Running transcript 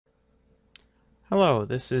Hello,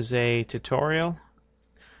 this is a tutorial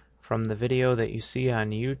from the video that you see on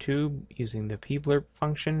YouTube using the Pblurp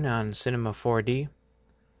function on Cinema 4D.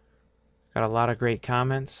 Got a lot of great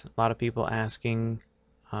comments, a lot of people asking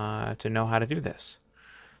to know how to do this.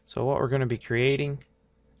 So what we're going to be creating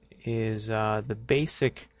is the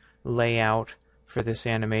basic layout for this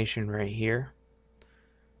animation right here.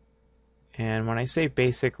 And when I say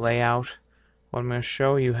basic layout, what I'm going to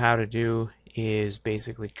show you how to do is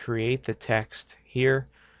basically create the text here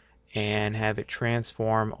and have it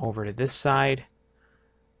transform over to this side.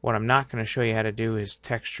 What I'm not going to show you how to do is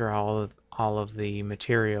texture all of the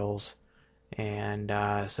materials and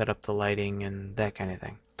set up the lighting and that kind of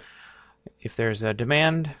thing. If there's a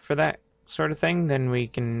demand for that sort of thing, then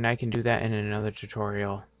I can do that in another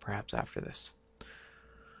tutorial perhaps after this.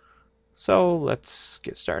 So let's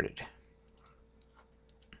get started.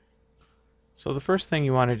 So the first thing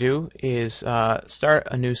you want to do is start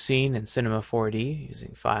a new scene in Cinema 4D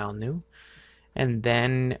using File, New, and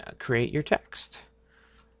then create your text.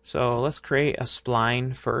 So let's create a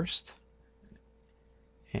spline first,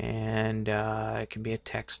 and it can be a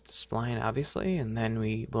text spline obviously, and then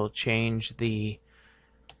we will change the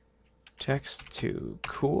text to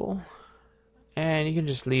cool, and you can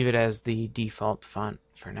just leave it as the default font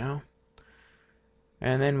for now.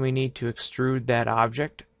 And then we need to extrude that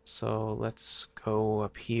object. So let's go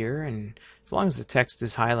up here, and as long as the text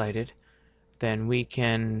is highlighted, then we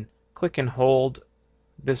can click and hold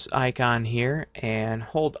this icon here and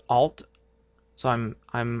hold Alt. So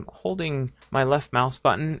I'm holding my left mouse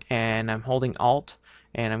button and I'm holding Alt,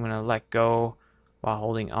 and I'm going to let go while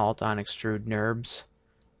holding Alt on Extrude NURBS,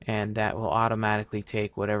 and that will automatically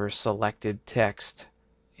take whatever selected text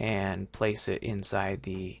and place it inside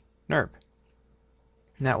the NURB.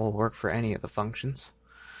 And that will work for any of the functions.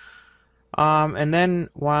 And then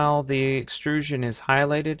while the extrusion is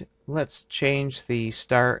highlighted, let's change the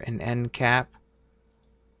start and end cap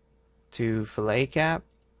to fillet cap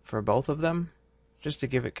for both of them, just to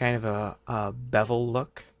give it kind of a bevel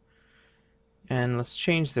look. And let's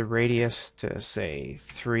change the radius to say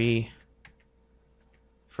 3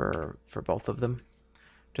 for both of them,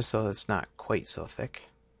 just so it's not quite so thick.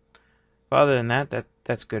 But other than that,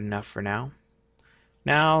 that's good enough for now.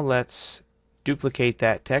 Now let's duplicate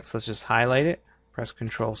that text. Let's just highlight it, press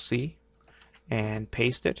Ctrl C, and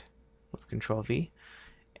paste it with Ctrl V,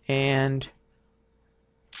 and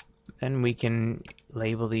then we can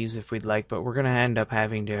label these if we'd like, but we're going to end up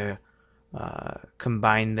having to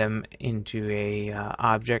combine them into a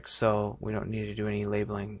object, so we don't need to do any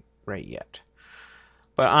labeling right yet.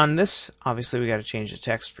 But on this, obviously we got to change the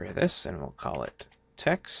text for this, and we'll call it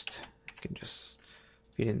text. You can just,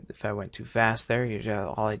 if I went too fast there,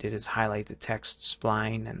 all I did is highlight the text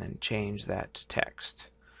spline and then change that to text.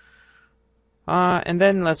 And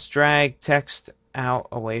then let's drag text out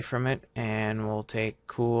away from it, and we'll take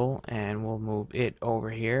cool and we'll move it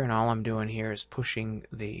over here, and all I'm doing here is pushing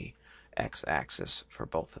the x-axis for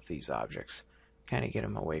both of these objects. Kind of get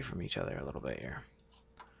them away from each other a little bit here.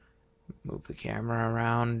 Move the camera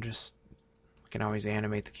around, we can always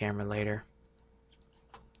animate the camera later.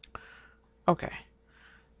 Okay.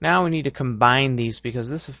 Now we need to combine these, because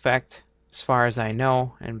this effect, as far as I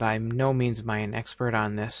know, and by no means am I an expert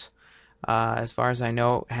on this, as far as I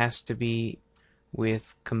know, has to be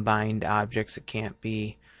with combined objects. It can't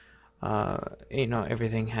be,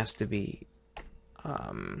 everything has to be,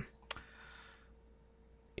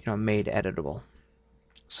 made editable.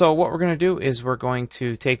 So what we're going to do is we're going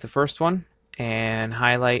to take the first one and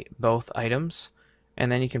highlight both items,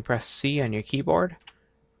 and then you can press C on your keyboard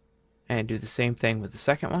and do the same thing with the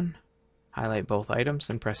second one. Highlight both items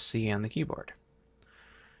and press C on the keyboard.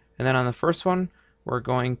 And then on the first one, we're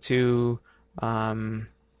going to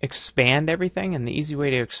expand everything, and the easy way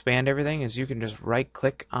to expand everything is you can just right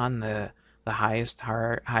click on the highest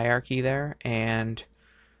hierarchy there and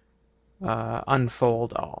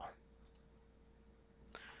unfold all.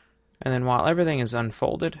 And then while everything is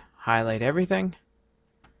unfolded, highlight everything.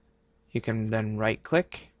 You can then right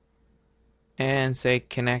click and say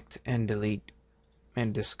connect and delete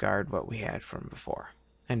and discard what we had from before,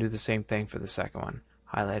 and do the same thing for the second one.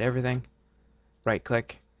 Highlight everything, right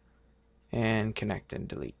click, and connect and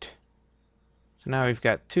delete. So now we've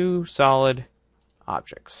got two solid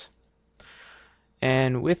objects.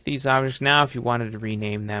 And with these objects now, if you wanted to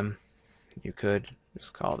rename them, you could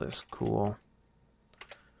just call this cool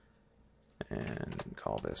and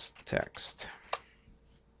call this text.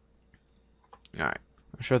 Alright.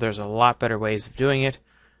 I'm sure there's a lot better ways of doing it,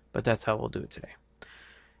 but that's how we'll do it today.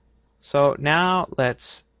 So now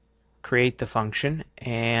let's create the function,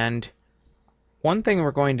 and one thing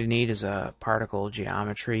we're going to need is a particle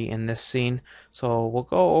geometry in this scene. So we'll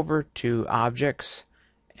go over to Objects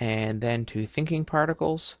and then to Thinking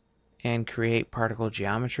Particles and create particle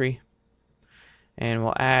geometry. And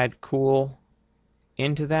we'll add cool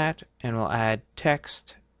into that, and we'll add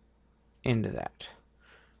text into that.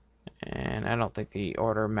 And I don't think the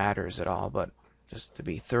order matters at all, but just to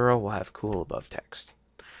be thorough, we'll have cool above text.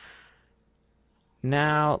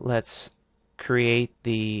 Now let's create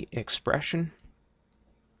the expression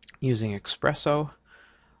using Espresso,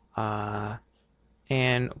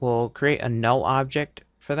 and we'll create a null object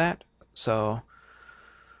for that. So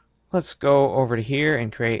let's go over to here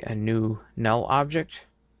and create a new null object,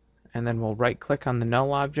 and then we'll right click on the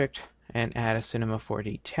null object and add a Cinema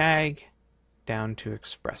 4D tag down to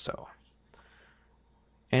Espresso.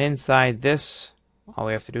 And inside this, all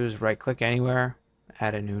we have to do is right click anywhere,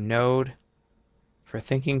 add a new node for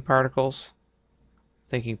Thinking Particles,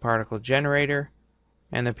 Thinking Particle Generator,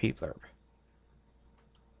 and the Pblurp.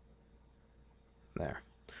 There.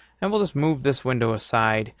 And we'll just move this window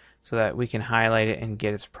aside so that we can highlight it and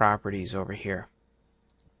get its properties over here.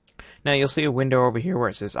 Now you'll see a window over here where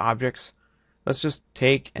it says Objects. Let's just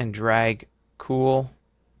take and drag cool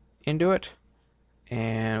into it,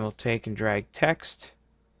 and we'll take and drag text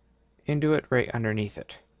into it right underneath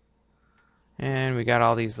it. And we got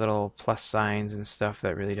all these little plus signs and stuff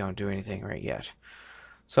that really don't do anything right yet.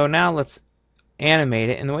 So now let's animate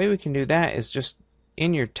it, and the way we can do that is just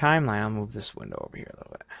in your timeline. I'll move this window over here a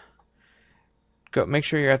little bit. Go, make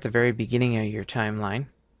sure you're at the very beginning of your timeline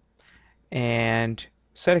and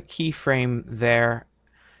set a keyframe there.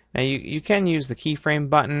 Now you can use the keyframe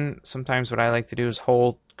button. Sometimes what I like to do is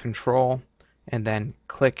hold Control and then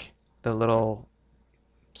click the little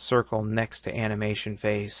circle next to animation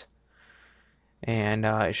phase, and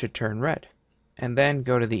it should turn red. And then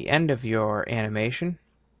go to the end of your animation,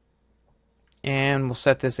 and we'll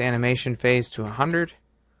set this animation phase to 100.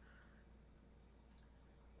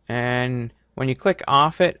 And when you click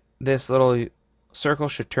off it, this little circle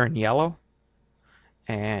should turn yellow,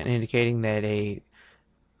 and indicating that a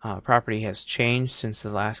property has changed since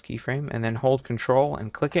the last keyframe. And then hold Control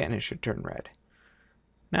and click it, and it should turn red.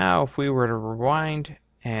 Now if we were to rewind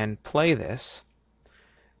and play this,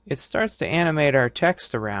 it starts to animate our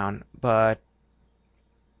text around, but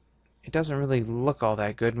it doesn't really look all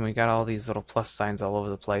that good, and we got all these little plus signs all over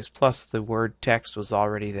the place. Plus the word text was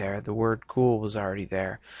already there, the word cool was already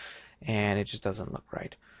there, and it just doesn't look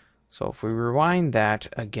right. So if we rewind that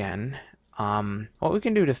again, what we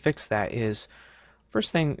can do to fix that is,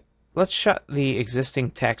 first thing, let's shut the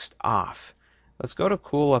existing text off. Let's go to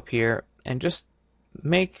cool up here and just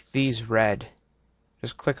make these red.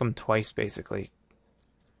 Just click them twice basically.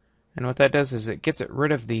 And what that does is it gets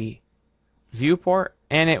rid of the viewport,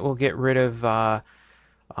 and it will get rid of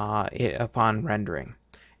it upon rendering.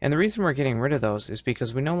 And the reason we're getting rid of those is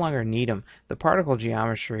because we no longer need them. The particle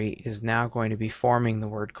geometry is now going to be forming the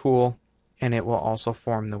word cool, and it will also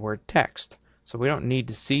form the word text. So we don't need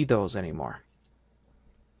to see those anymore.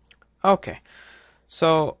 Okay,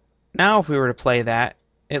 so now if we were to play that,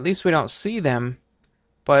 at least we don't see them,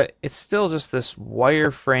 but it's still just this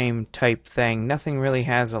wireframe type thing. Nothing really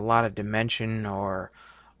has a lot of dimension or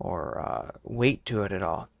weight to it at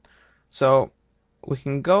all. So we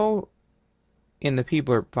can go in the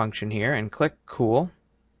Pblurp function here and click cool,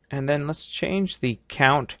 and then let's change the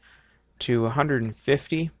count to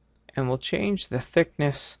 150, and we'll change the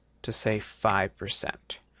thickness to say 5%.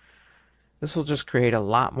 This will just create a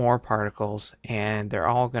lot more particles, and they're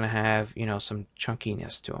all going to have, you know, some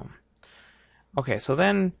chunkiness to them. Okay, so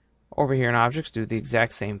then over here in Objects, do the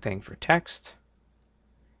exact same thing for text.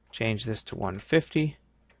 Change this to 150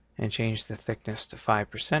 and change the thickness to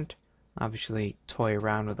 5%. Obviously toy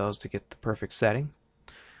around with those to get the perfect setting.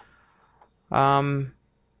 And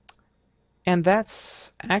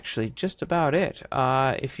that's actually just about it.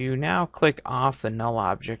 If you now click off the null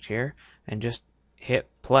object here and just hit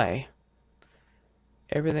play,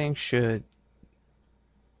 everything should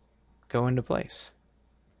go into place.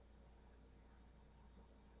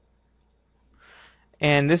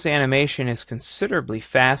 And this animation is considerably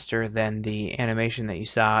faster than the animation that you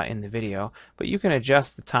saw in the video, but you can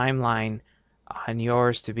adjust the timeline on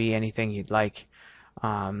yours to be anything you'd like. You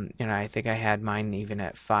know, I think I had mine even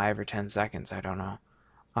at 5 or 10 seconds, I don't know.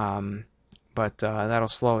 But that'll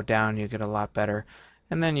slow it down, you get a lot better.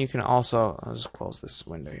 And then you can also, I'll just close this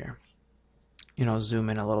window here, you know, zoom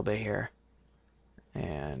in a little bit here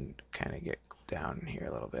and kind of get down here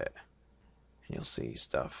a little bit, and you'll see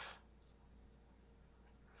stuff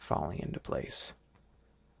falling into place.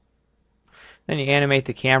 Then you animate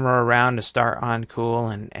the camera around to start on cool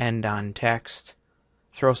and end on text.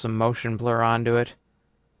 throw some motion blur onto it.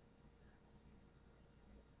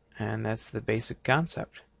 And that's the basic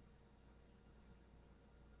concept.